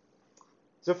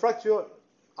 The fractures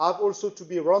have also to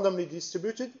be randomly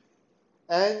distributed,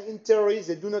 and in theory,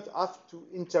 they do not have to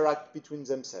interact between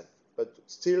themselves. But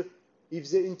still, if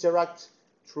they interact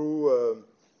through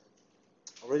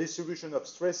redistribution of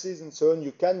stresses and so on,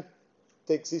 you can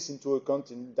take this into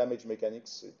account in damage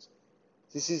mechanics.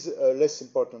 This is a less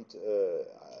important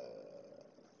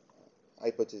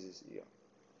hypothesis here.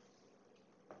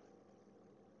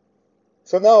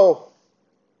 So now,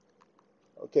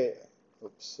 okay,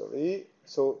 oops, sorry.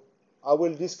 So I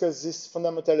will discuss this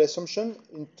fundamental assumption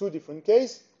in two different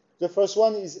cases. The first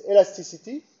one is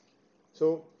elasticity.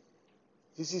 So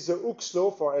this is the Hooke's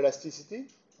law for elasticity,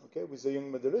 okay, with the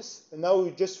Young modulus. And now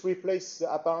we just replace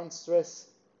the apparent stress,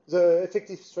 the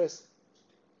effective stress,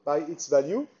 by its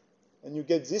value, and you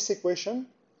get this equation.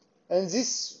 And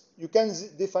this, you can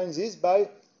define this by,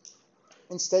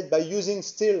 instead, by using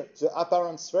still the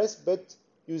apparent stress, but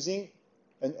using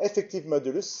an effective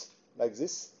modulus, like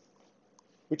this,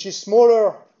 which is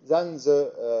smaller than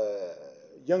the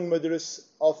Young modulus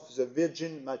of the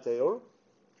virgin material.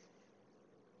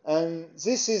 And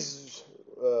this is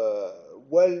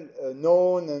well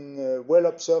known and well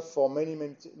observed for many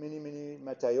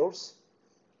materials,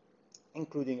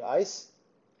 including ice.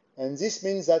 And this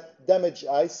means that damaged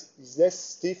ice is less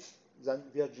stiff than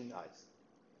virgin ice.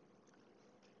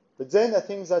 But then I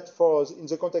think that in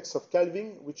the context of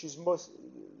calving, which is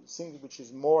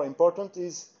more important,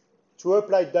 is to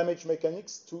apply damage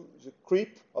mechanics to the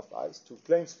creep of ice, to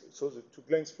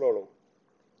Glen's flow law.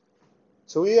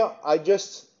 So here I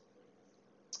just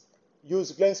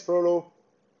use Glen's flow law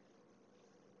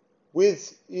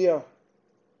with here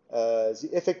the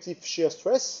effective shear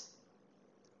stress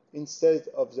instead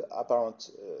of the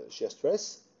apparent shear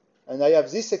stress. And I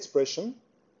have this expression.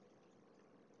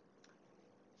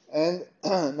 And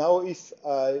now if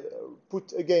I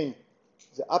put again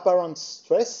the apparent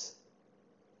stress,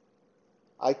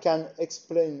 I can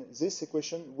explain this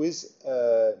equation with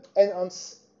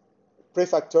enhanced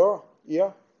prefactor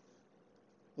here.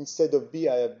 Instead of B,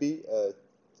 I have B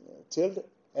tilde,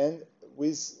 and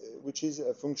which is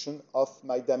a function of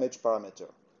my damage parameter.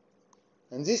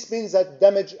 And this means that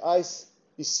damaged ice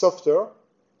is softer,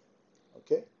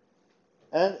 okay?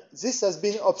 And this has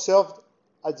been observed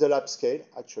at the lab scale,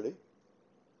 actually,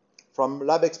 from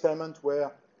lab experiment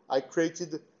where I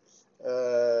created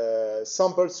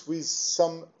samples with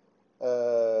some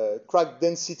crack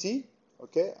density,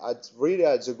 okay, at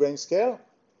the grain scale,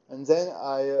 and then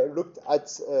I looked at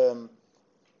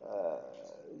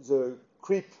the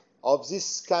creep of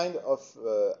this kind of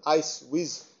ice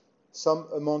with some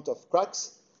amount of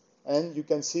cracks, and you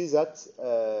can see that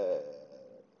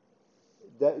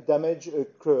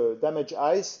damaged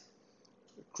ice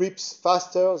creeps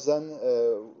faster than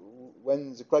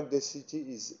when the crack density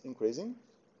is increasing.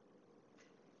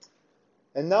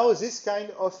 And now this kind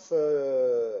of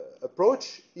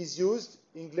approach is used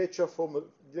in glacier flow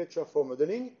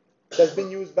modeling. It has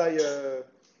been used by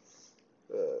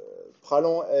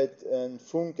Pralon and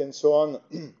Funk and so on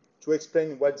to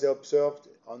explain what they observed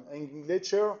on hanging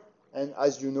glacier. And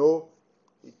as you know,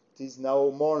 it is now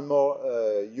more and more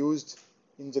used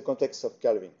in the context of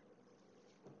calving.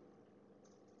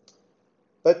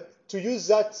 But to use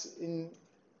that in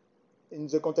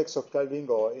the context of calving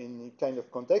or in any kind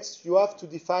of context, you have to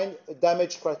define a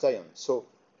damage criterion. So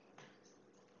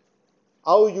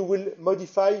how you will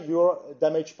modify your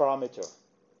damage parameter.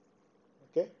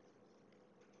 Okay?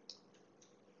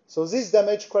 So this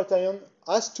damage criterion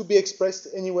has to be expressed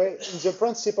anyway in the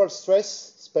principal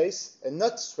stress space and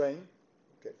not strain.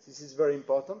 Okay, this is very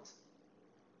important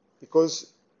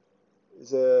because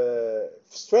the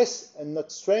stress and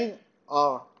not strain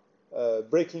are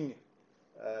breaking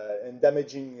and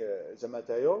damaging the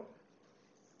material.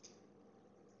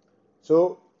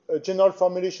 So a general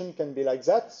formulation can be like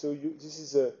that. So this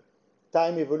is a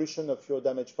time evolution of your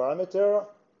damage parameter.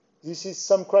 This is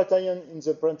some criterion in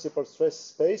the principal stress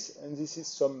space, and this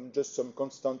is just some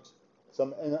constant,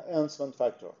 some enhancement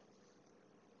factor.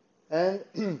 And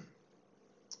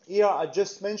here I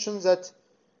just mentioned that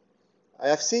I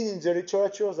have seen in the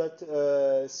literature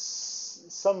that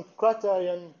some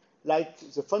criterion, like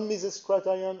the von Mises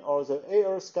criterion or the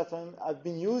Ayers criterion, have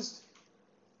been used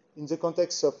in the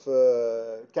context of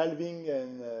calving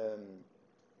and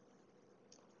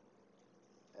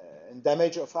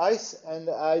damage of ice, and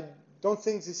I don't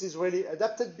think this is really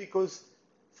adapted because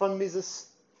von Mises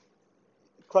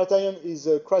criterion is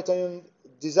a criterion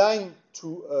designed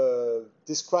to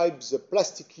describe the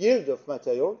plastic yield of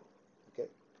material. Okay,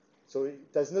 so it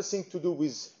has nothing to do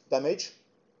with damage.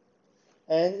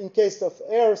 And in case of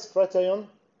Ayer's criterion,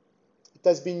 it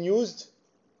has been used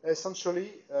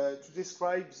essentially to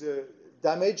describe the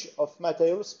damage of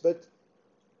materials, but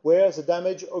where the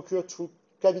damage occurred through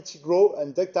cavity growth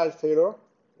and ductile failure,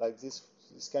 like this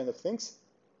kind of things,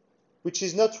 which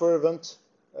is not relevant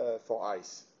for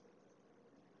ice.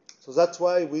 So that's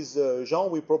why with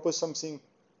Jean we propose something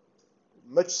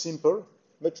much simpler,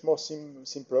 much more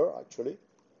simpler actually,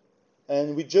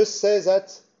 and we just say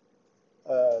that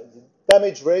the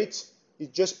damage rate is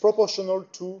just proportional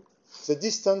to the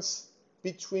distance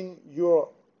between your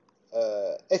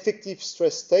effective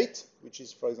stress state, which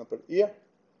is, for example, here,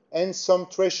 and some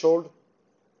threshold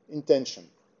in tension.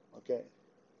 Okay,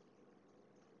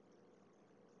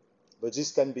 but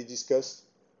this can be discussed.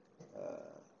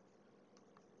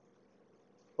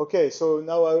 Okay, so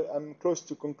now I'm close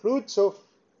to conclude. So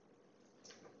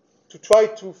to try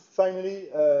to finally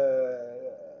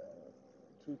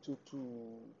to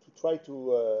try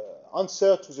to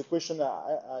answer to the question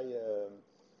I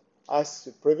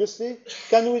asked previously,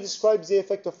 can we describe the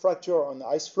effect of fracture on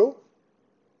ice flow?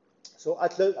 So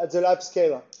at the lab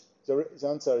scale, the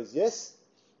answer is yes.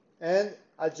 And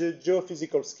at the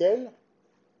geophysical scale,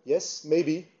 yes,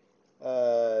 maybe.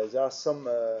 There are some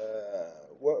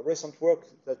recent work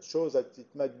that shows that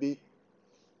it might be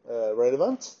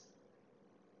relevant.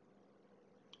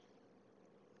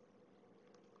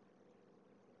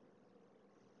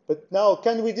 But now,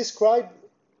 can we describe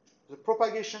the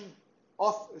propagation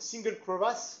of a single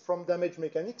crevasse from damage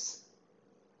mechanics?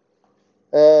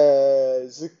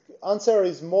 The answer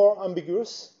is more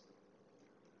ambiguous.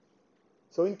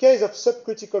 So in case of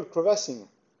subcritical crevassing,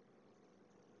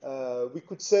 we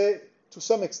could say to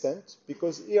some extent,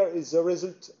 because here is the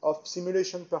result of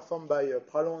simulation performed by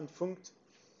Pralon and Funkt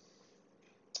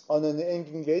on an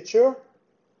hanging glacier.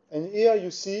 And here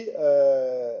you see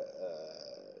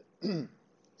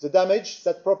the damage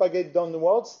that propagates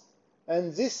downwards.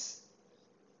 And this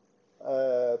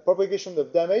propagation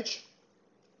of damage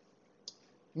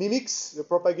mimics the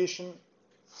propagation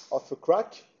of a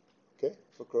crack, okay,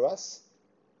 of a crevasse.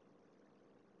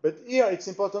 But here it's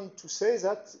important to say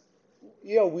that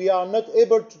here we are not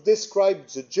able to describe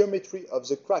the geometry of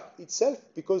the crack itself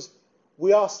because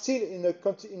we are still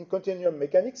in continuum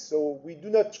mechanics, so we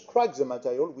do not crack the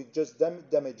material, we just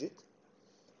damage it.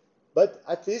 But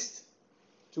at least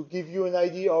to give you an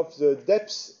idea of the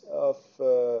depth of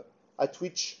at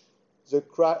which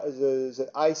the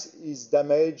ice is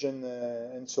damaged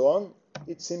and so on,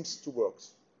 it seems to work.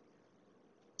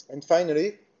 And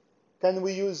finally, can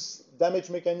we use damage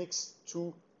mechanics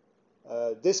to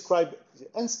describe the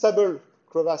unstable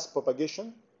crevasse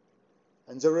propagation?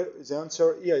 And the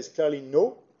answer here is clearly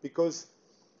no, because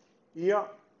here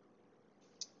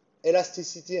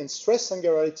elasticity and stress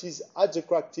singularities at the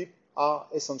crack tip are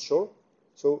essential.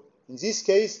 So in this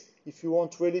case, if you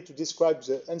want really to describe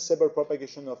the unstable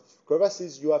propagation of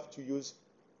crevasses, you have to use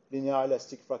linear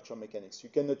elastic fracture mechanics. You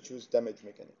cannot use damage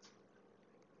mechanics.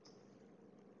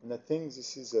 And I think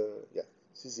this is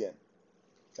the end.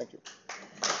 Thank you.